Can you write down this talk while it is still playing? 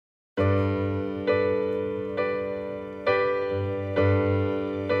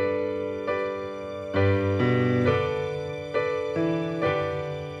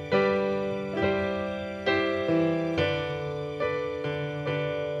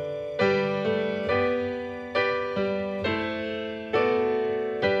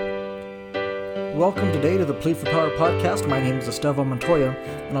welcome today to the Plead for Power podcast. My name is Esteban Montoya,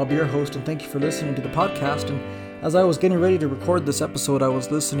 and I'll be your host, and thank you for listening to the podcast. And as I was getting ready to record this episode, I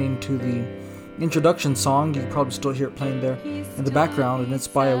was listening to the introduction song. You can probably still hear it playing there in the background, and it's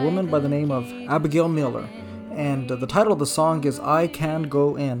by a woman by the name of Abigail Miller. And the title of the song is I Can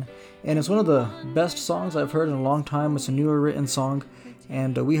Go In. And it's one of the best songs I've heard in a long time. It's a newer written song,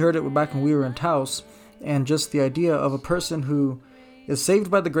 and we heard it back when we were in Taos. And just the idea of a person who is saved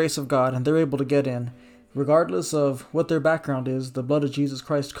by the grace of God and they're able to get in, regardless of what their background is. The blood of Jesus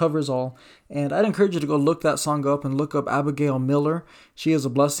Christ covers all. And I'd encourage you to go look that song up and look up Abigail Miller. She is a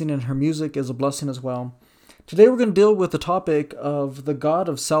blessing, and her music is a blessing as well. Today we're going to deal with the topic of the God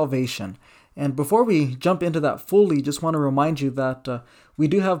of salvation. And before we jump into that fully, just want to remind you that we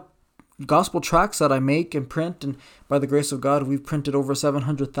do have gospel tracts that I make and print, and by the grace of God, we've printed over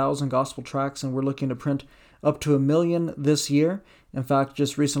 700,000 gospel tracts, and we're looking to print up to 1 million this year. In fact,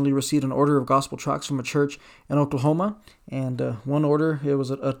 just recently received an order of gospel tracts from a church in Oklahoma, and one order, it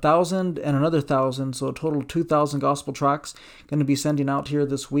was 1,000 and another 1,000, so a total of 2,000 gospel tracts going to be sending out here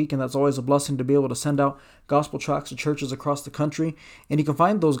this week, and that's always a blessing to be able to send out gospel tracts to churches across the country. And you can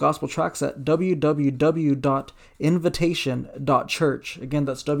find those gospel tracts at www.invitation.church. Again,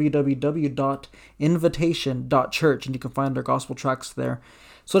 that's www.invitation.church, and you can find our gospel tracts there.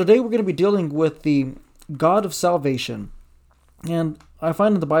 So today we're going to be dealing with the God of salvation. And I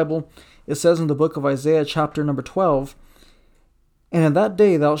find in the Bible, it says in the book of Isaiah, chapter number 12, And in that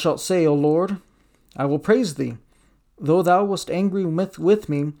day thou shalt say, O Lord, I will praise thee. Though thou wast angry with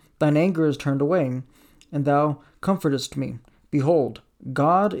me, thine anger is turned away, and thou comfortest me. Behold,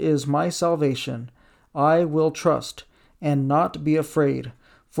 God is my salvation. I will trust, and not be afraid.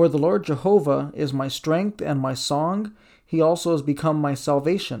 For the Lord Jehovah is my strength and my song. He also has become my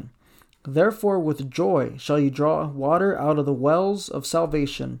salvation. Therefore with joy shall ye draw water out of the wells of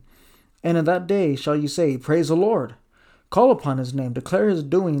salvation. And in that day shall ye say, Praise the Lord. Call upon his name, declare his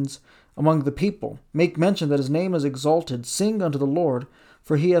doings among the people. Make mention that his name is exalted. Sing unto the Lord,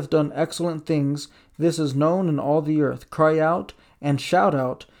 for he hath done excellent things. This is known in all the earth. Cry out and shout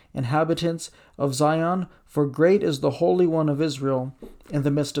out, inhabitants of Zion, for great is the Holy One of Israel in the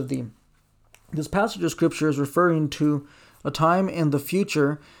midst of thee. This passage of Scripture is referring to a time in the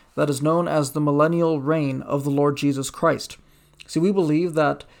future that is known as the millennial reign of the Lord Jesus Christ. See, we believe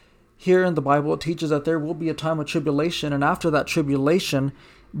that here in the Bible it teaches that there will be a time of tribulation, and after that tribulation,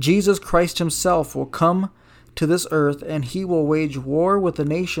 Jesus Christ himself will come to this earth, and he will wage war with the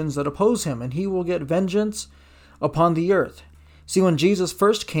nations that oppose him, and he will get vengeance upon the earth. See, when Jesus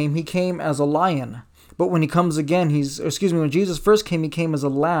first came, he came as a lion. But when he comes again, when Jesus first came, he came as a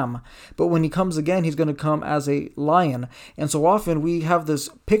lamb. But when he comes again, he's going to come as a lion. And so often we have this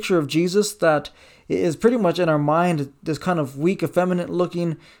picture of Jesus that is pretty much in our mind, this kind of weak, effeminate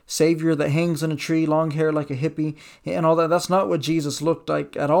looking Savior that hangs in a tree, long hair like a hippie, and all that. That's not what Jesus looked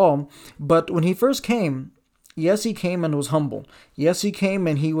like at all. But when he first came, yes, he came and was humble. Yes, he came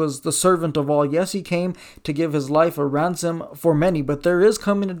and he was the servant of all. Yes, he came to give his life a ransom for many. But there is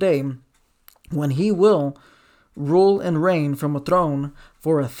coming a day when he will rule and reign from a throne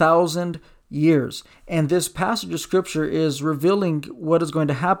for 1,000 years. And this passage of Scripture is revealing what is going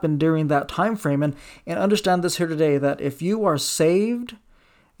to happen during that time frame. And understand this here today, that if you are saved,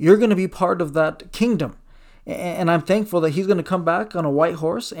 you're going to be part of that kingdom. And I'm thankful that he's going to come back on a white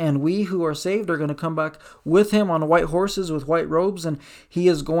horse, and we who are saved are going to come back with him on white horses with white robes, and he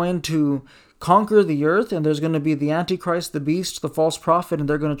is going to conquer the earth, and there's going to be the Antichrist, the beast, the false prophet, and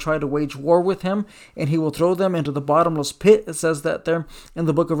they're going to try to wage war with him, and he will throw them into the bottomless pit. It says that there in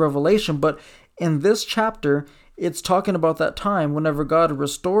the book of Revelation. But in this chapter, it's talking about that time whenever God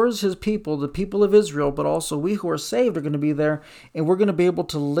restores his people, the people of Israel, but also we who are saved are going to be there, and we're going to be able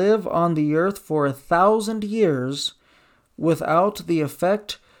to live on the earth for 1,000 years without the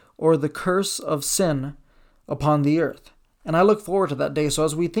effect or the curse of sin upon the earth. And I look forward to that day. So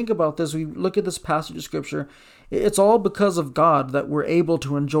as we think about this, we look at this passage of Scripture, it's all because of God that we're able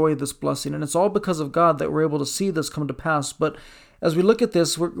to enjoy this blessing. And it's all because of God that we're able to see this come to pass. But as we look at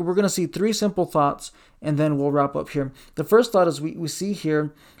this, we're going to see three simple thoughts, and then we'll wrap up here. The first thought is we see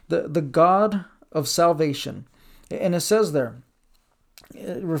here the God of salvation. And it says there,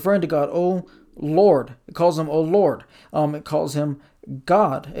 referring to God, O Lord. It calls him O Lord. It calls him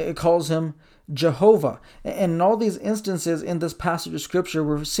God. It calls him Jehovah. And in all these instances in this passage of Scripture,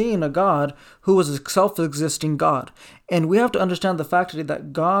 we're seeing a God who is a self-existing God. And we have to understand the fact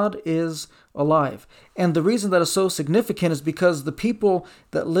that God is alive. And the reason that is so significant is because the people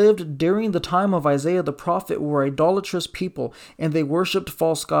that lived during the time of Isaiah the prophet were idolatrous people, and they worshipped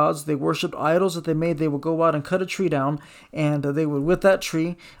false gods. They worshipped idols that they made. They would go out and cut a tree down, and they would, with that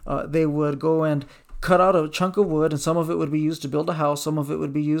tree, they would go and cut out a chunk of wood, and some of it would be used to build a house, some of it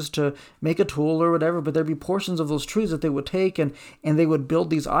would be used to make a tool or whatever, but there'd be portions of those trees that they would take and they would build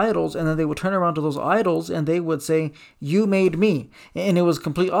these idols, and then they would turn around to those idols and they would say, "You made me." And it was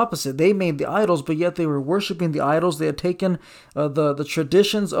complete opposite. They made the idols, but yet they were worshiping the idols. They had taken the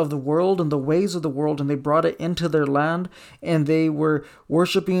traditions of the world and the ways of the world, and they brought it into their land, and they were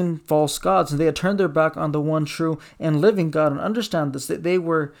worshiping false gods, and they had turned their back on the one true and living God. And understand this, that they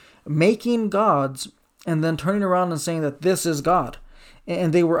were making gods and then turning around and saying that this is God.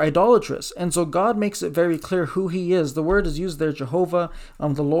 And they were idolatrous. And so God makes it very clear who he is. The word is used there, Jehovah,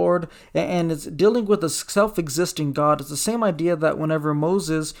 the Lord, and it's dealing with a self-existing God. It's the same idea that whenever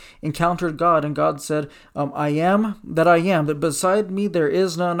Moses encountered God and God said, I am that I am, that beside me there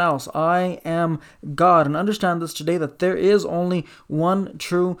is none else. I am God. And understand this today, that there is only one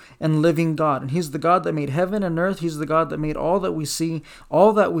true and living God. And he's the God that made heaven and earth. He's the God that made all that we see,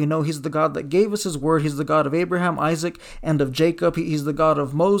 all that we know. He's the God that gave us his word. He's the God of Abraham, Isaac, and of Jacob. He's the God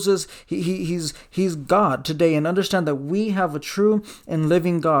of Moses. He's God today. And understand that we have a true and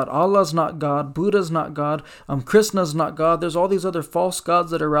living God. Allah's not God. Buddha's not God. Krishna's not God. There's all these other false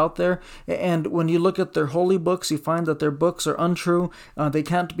gods that are out there. And when you look at their holy books, you find that their books are untrue. They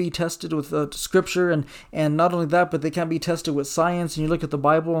can't be tested with scripture. And not only that, but they can't be tested with science. And you look at the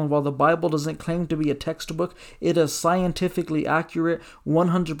Bible, and while the Bible doesn't claim to be a textbook, it is scientifically accurate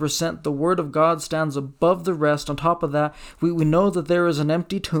 100%. The word of God stands above the rest. On top of that, we know that there is an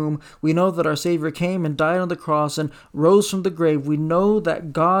empty tomb. We know that our Savior came and died on the cross and rose from the grave. We know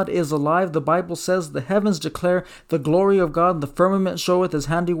that God is alive. The Bible says the heavens declare the glory of God, and the firmament showeth his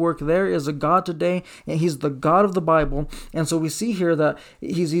handiwork. There is a God today, and he's the God of the Bible. And so we see here that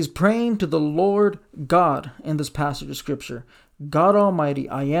he's praying to the Lord God in this passage of Scripture. God Almighty,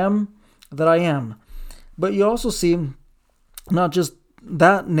 I am that I am. But you also see not just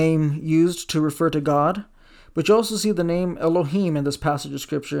that name used to refer to God, but you also see the name Elohim in this passage of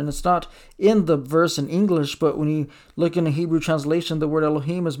Scripture. And it's not in the verse in English, but when you look in a Hebrew translation, the word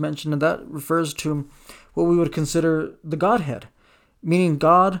Elohim is mentioned, and that refers to what we would consider the Godhead, meaning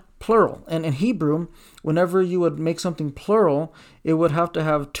God, plural. And in Hebrew, whenever you would make something plural, it would have to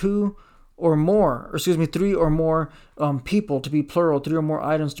have three or more people to be plural, three or more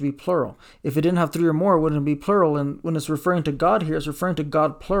items to be plural. If it didn't have three or more, it wouldn't be plural. And when it's referring to God here, it's referring to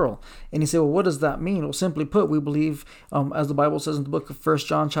God plural. And you say, well, what does that mean? Well, simply put, we believe, as the Bible says in the book of 1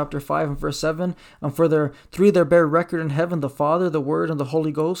 John chapter 5 and verse 7, for there three there bear record in heaven, the Father, the Word, and the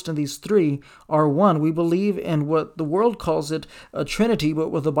Holy Ghost, and these three are one. We believe in what the world calls it a Trinity, but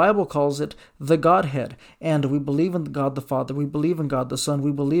what the Bible calls it the Godhead. And we believe in God the Father, we believe in God the Son,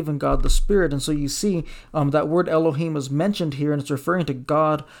 we believe in God the Spirit. And so you see that word Elohim is mentioned here, and it's referring to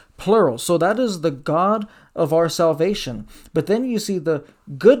God plural. So that is the God of our salvation. But then you see the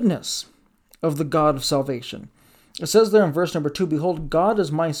goodness of the God of salvation. It says there in verse number 2, behold, God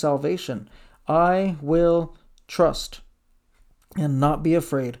is my salvation. I will trust and not be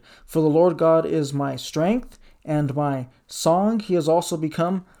afraid. For the Lord God is my strength and my song. He has also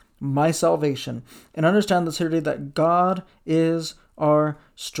become my salvation. And understand this here today, that God is our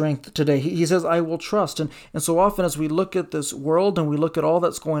strength today. He says, I will trust. And so often as we look at this world and we look at all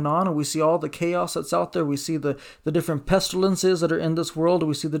that's going on, and we see all the chaos that's out there, we see the different pestilences that are in this world,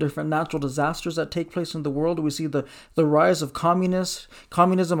 we see the different natural disasters that take place in the world, we see the rise of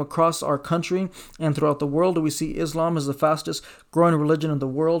communism across our country and throughout the world, we see Islam is the fastest growing religion in the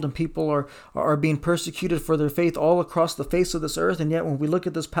world, and people are being persecuted for their faith all across the face of this earth. And yet when we look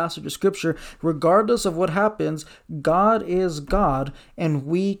at this passage of Scripture, regardless of what happens, God is God, and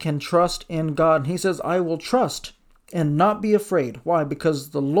we can trust in God. And he says, I will trust and not be afraid. Why?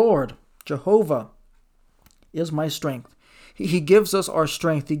 Because the Lord, Jehovah, is my strength. He gives us our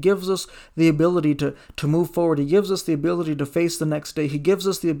strength. He gives us the ability to move forward. He gives us the ability to face the next day. He gives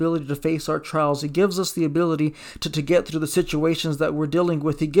us the ability to face our trials. He gives us the ability to get through the situations that we're dealing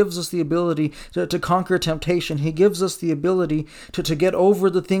with. He gives us the ability to conquer temptation. He gives us the ability to get over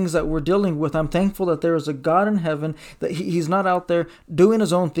the things that we're dealing with. I'm thankful that there is a God in heaven, that he's not out there doing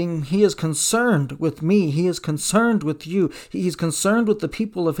his own thing. He is concerned with me. He is concerned with you. He's concerned with the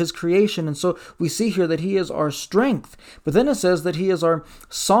people of his creation. And so we see here that he is our strength. But then it says that he is our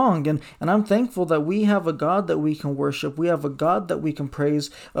song, and I'm thankful that we have a God that we can worship. We have a God that we can praise,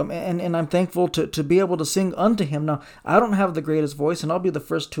 and I'm thankful to be able to sing unto him. Now, I don't have the greatest voice, and I'll be the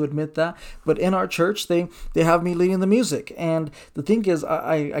first to admit that, but in our church, they have me leading the music, and the thing is,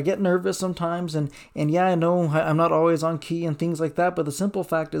 I get nervous sometimes, and yeah, I know I'm not always on key and things like that, but the simple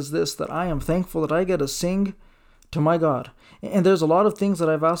fact is this, that I am thankful that I get to sing to my God. And there's a lot of things that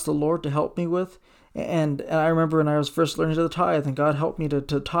I've asked the Lord to help me with. And I remember when I was first learning to tithe, and God helped me to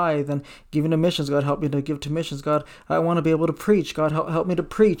tithe, and giving to missions, God helped me to give to missions. God, I want to be able to preach. God, help me to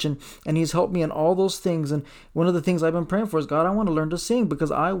preach, and he's helped me in all those things. And one of the things I've been praying for is, God, I want to learn to sing,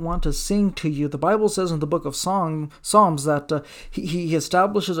 because I want to sing to you. The Bible says in the book of Psalms that he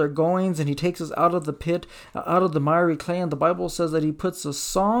establishes our goings, and he takes us out of the pit, out of the miry clay. And the Bible says that he puts a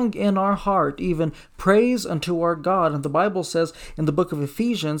song in our heart, even praise unto our God. And the Bible says in the book of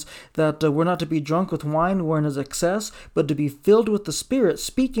Ephesians that we're not to be drunk with wine wherein is excess, but to be filled with the Spirit,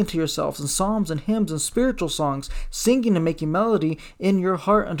 speaking to yourselves in psalms and hymns and spiritual songs, singing and making melody in your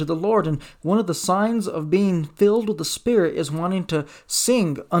heart unto the Lord. And one of the signs of being filled with the Spirit is wanting to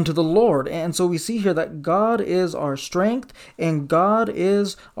sing unto the Lord. And so we see here that God is our strength, and God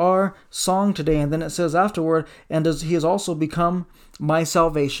is our song today. And then it says afterward, and as he has also become my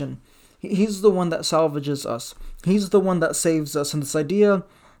salvation. He's the one that salvages us. He's the one that saves us. And this idea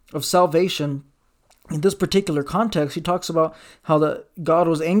of salvation, in this particular context, he talks about how that God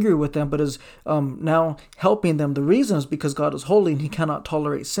was angry with them, but is now helping them. The reason is because God is holy and he cannot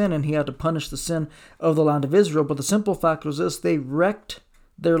tolerate sin, and he had to punish the sin of the land of Israel. But the simple fact was this: they wrecked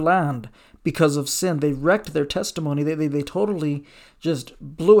their land because of sin. They wrecked their testimony. They totally just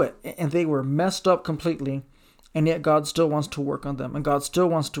blew it, and they were messed up completely. And yet God still wants to work on them, and God still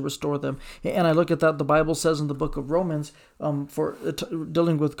wants to restore them. And I look at that, the Bible says in the book of Romans,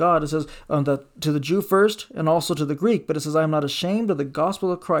 dealing with God, it says that to the Jew first, and also to the Greek, but it says, I am not ashamed of the gospel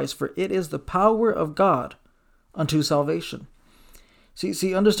of Christ, for it is the power of God unto salvation.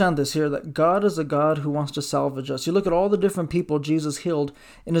 See, understand this here, that God is a God who wants to salvage us. You look at all the different people Jesus healed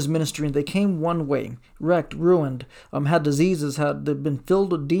in his ministry, and they came one way, wrecked, ruined, had diseases, they've been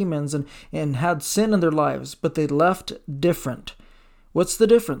filled with demons, and had sin in their lives, but they left different. What's the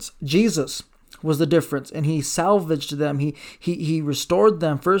difference? Jesus was the difference, and he salvaged them. He restored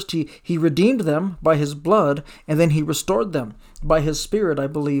them. First, he redeemed them by his blood, and then he restored them by his Spirit, I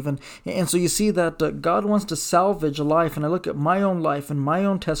believe. And so you see that God wants to salvage a life. And I look at my own life and my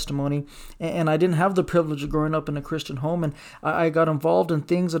own testimony, and I didn't have the privilege of growing up in a Christian home, and I got involved in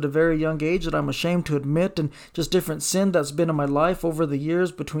things at a very young age that I'm ashamed to admit, and just different sin that's been in my life over the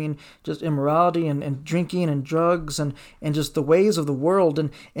years, between just immorality and drinking and drugs and just the ways of the world.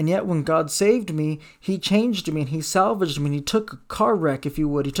 And yet when God saved me, he changed me, and he salvaged me, and he took a car wreck, if you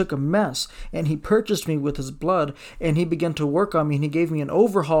would. He took a mess, and he purchased me with his blood, and he began to work on me, and he gave me an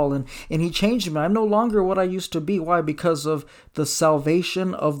overhaul, and he changed me. I'm no longer what I used to be. Why? Because of the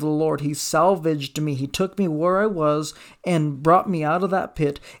salvation of the Lord. He salvaged me. He took me where I was and brought me out of that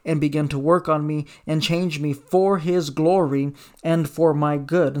pit and began to work on me and change me for his glory and for my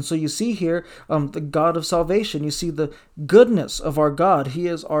good. And so you see here the God of salvation. You see the goodness of our God. He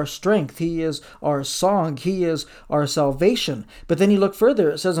is our strength. He is our song. He is our salvation. But then you look further.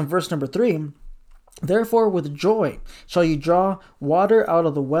 It says in verse number 3, therefore with joy shall you draw water out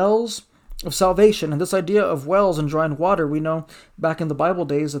of the wells of salvation. And this idea of wells and drawing water, we know back in the Bible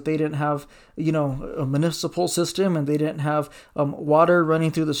days that they didn't have, a municipal system, and they didn't have water running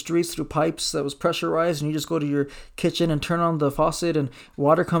through the streets through pipes that was pressurized, and you just go to your kitchen and turn on the faucet and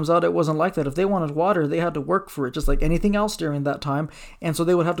water comes out. It wasn't like that. If they wanted water, they had to work for it, just like anything else during that time. And so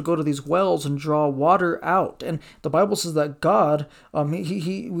they would have to go to these wells and draw water out. And the Bible says that God,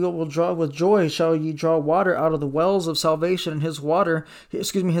 he will draw with joy shall ye draw water out of the wells of salvation. And his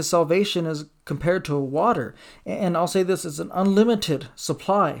salvation is compared to water. And I'll say this, it's an unlimited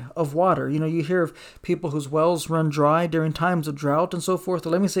supply of water. You hear of people whose wells run dry during times of drought and so forth.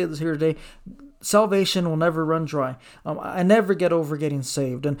 But let me say this here today. Salvation will never run dry. I never get over getting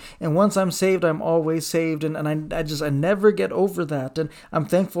saved. And once I'm saved, I'm always saved. And I never get over that. And I'm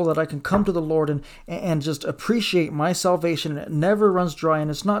thankful that I can come to the Lord and just appreciate my salvation. And it never runs dry.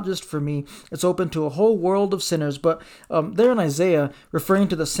 And it's not just for me. It's open to a whole world of sinners. But there in Isaiah, referring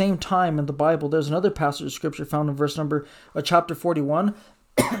to the same time in the Bible, there's another passage of scripture found in chapter 41.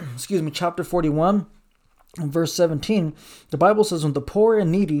 Chapter 41. In verse 17, the Bible says, when the poor and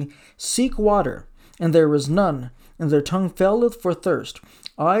needy seek water, and there is none, and their tongue faileth for thirst,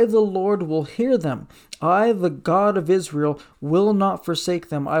 I, the Lord, will hear them. I, the God of Israel, will not forsake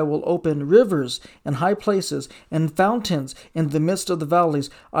them. I will open rivers in high places and fountains in the midst of the valleys.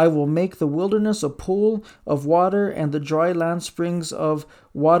 I will make the wilderness a pool of water and the dry land springs of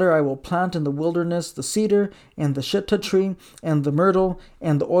water. I will plant in the wilderness the cedar and the shittah tree and the myrtle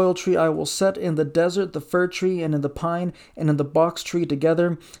and the oil tree. I will set in the desert the fir tree and in the pine and in the box tree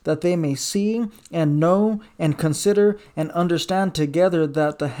together, that they may see and know and consider and understand together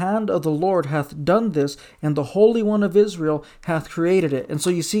that the hand of the Lord hath done this, and the Holy One of Israel hath created it. And so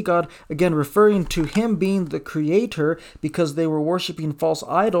you see God again referring to him being the creator, because they were worshiping false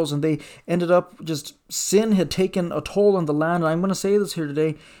idols and they ended up just, sin had taken a toll on the land. And I'm going to say this here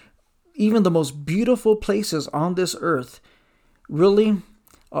today, even the most beautiful places on this earth really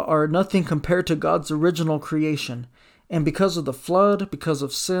are nothing compared to God's original creation. And because of the flood, because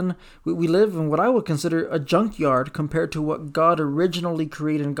of sin, we live in what I would consider a junkyard compared to what God originally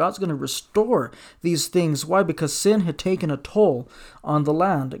created. And God's going to restore these things. Why? Because sin had taken a toll on the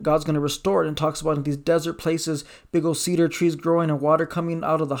land. God's going to restore it, and talks about in these desert places, big old cedar trees growing and water coming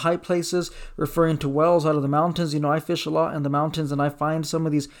out of the high places, referring to wells out of the mountains. I fish a lot in the mountains, and I find some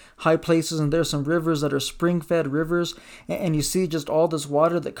of these high places, and there's some rivers that are spring-fed rivers. And you see just all this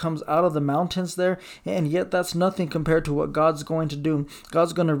water that comes out of the mountains there. And yet that's nothing compared to what God's going to do.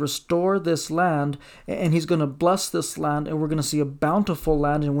 God's going to restore this land, and he's going to bless this land, and we're going to see a bountiful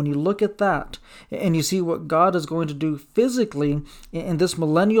land. And when you look at that and you see what God is going to do physically in this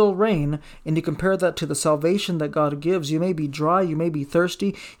millennial reign, and you compare that to the salvation that God gives, you may be dry, you may be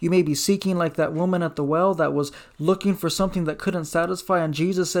thirsty, you may be seeking like that woman at the well that was looking for something that couldn't satisfy, and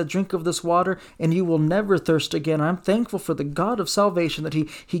Jesus said, drink of this water and you will never thirst again. I'm thankful for the God of salvation, that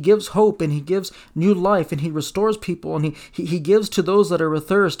he gives hope, and he gives new life, and he restores people, and he gives to those that are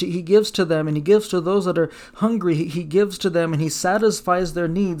athirst. He gives to them, and he gives to those that are hungry. He gives to them, and he satisfies their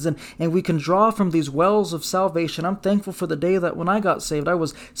needs, and we can draw from these wells of salvation. I'm thankful for the day that when I got saved, I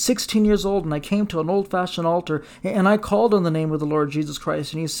was 16 years old, and I came to an old-fashioned altar, and I called on the name of the Lord Jesus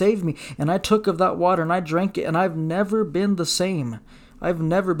Christ, and he saved me, and I took of that water, and I drank it, and I've never been the same. I've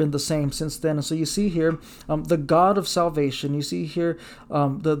never been the same since then. And so you see here the God of salvation. You see here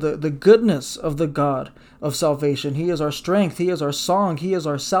the goodness of the God of salvation. He is our strength. He is our song. He is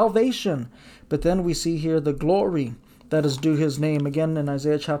our salvation. But then we see here the glory that is due his name. Again, in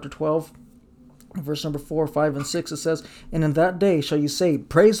Isaiah chapter 12, verse number 4, 5, and 6, it says, and in that day shall you say,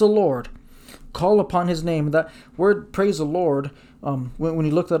 praise the Lord, call upon his name. That word, praise the Lord, when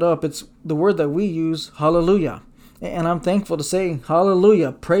you look that up, it's the word that we use, hallelujah. And I'm thankful to say,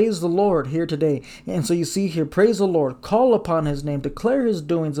 hallelujah, praise the Lord here today. And so you see here, praise the Lord, call upon his name, declare his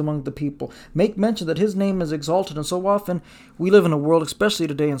doings among the people, make mention that his name is exalted. And so often we live in a world, especially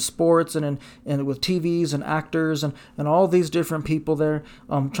today in sports and with TVs and actors and all these different people there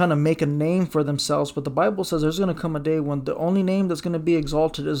trying to make a name for themselves. But the Bible says there's going to come a day when the only name that's going to be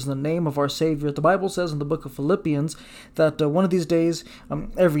exalted is the name of our Savior. The Bible says in the book of Philippians that one of these days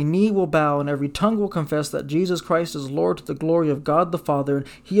every knee will bow and every tongue will confess that Jesus Christ is Lord, to the glory of God the Father, and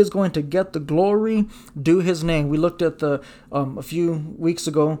he is going to get the glory due his name. We looked at a few weeks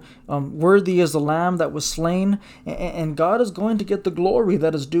ago, worthy is the Lamb that was slain, and God is going to get the glory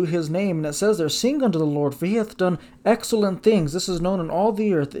that is due his name. And it says there, sing unto the Lord, for he hath done excellent things. This is known in all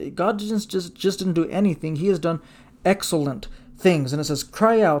the earth. God just didn't do anything. He has done excellent things. And it says,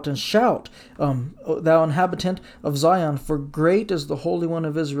 cry out and shout, thou inhabitant of Zion, for great is the Holy One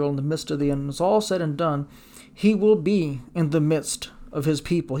of Israel in the midst of thee. And it's all said and done, he will be in the midst of his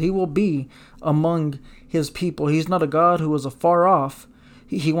people. He will be among his people. He's not a God who is afar off.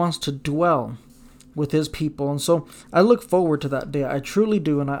 He wants to dwell with his people. And so I look forward to that day. I truly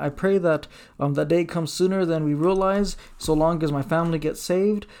do. And I pray that that day comes sooner than we realize, so long as my family gets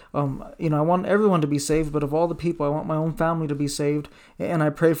saved. I want everyone to be saved, but of all the people, I want my own family to be saved. And I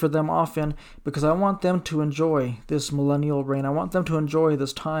pray for them often because I want them to enjoy this millennial reign. I want them to enjoy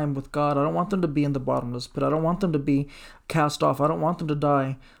this time with God. I don't want them to be in the bottomless pit. I don't want them to be cast off. I don't want them to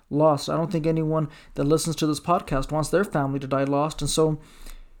die lost. I don't think anyone that listens to this podcast wants their family to die lost. And so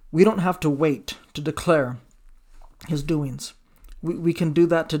we don't have to wait to declare his doings. We can do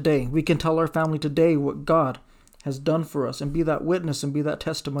that today. We can tell our family today what God has done for us and be that witness and be that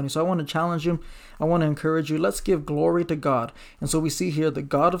testimony. So I want to challenge you. I want to encourage you. Let's give glory to God. And so we see here the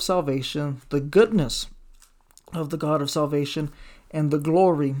God of salvation, the goodness of the God of salvation, and the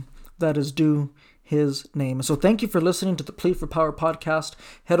glory that is due his name. So thank you for listening to the Plea for Power podcast.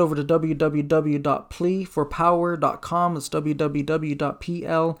 Head over to www.pleaforpower.com. It's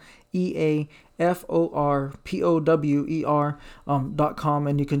www.pleaforpower.com. EAFORPOWER.com,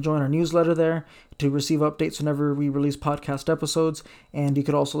 and you can join our newsletter there to receive updates whenever we release podcast episodes. And you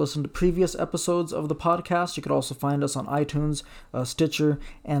could also listen to previous episodes of the podcast. You could also find us on iTunes, Stitcher,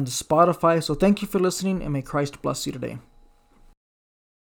 and Spotify. So thank you for listening, and may Christ bless you today.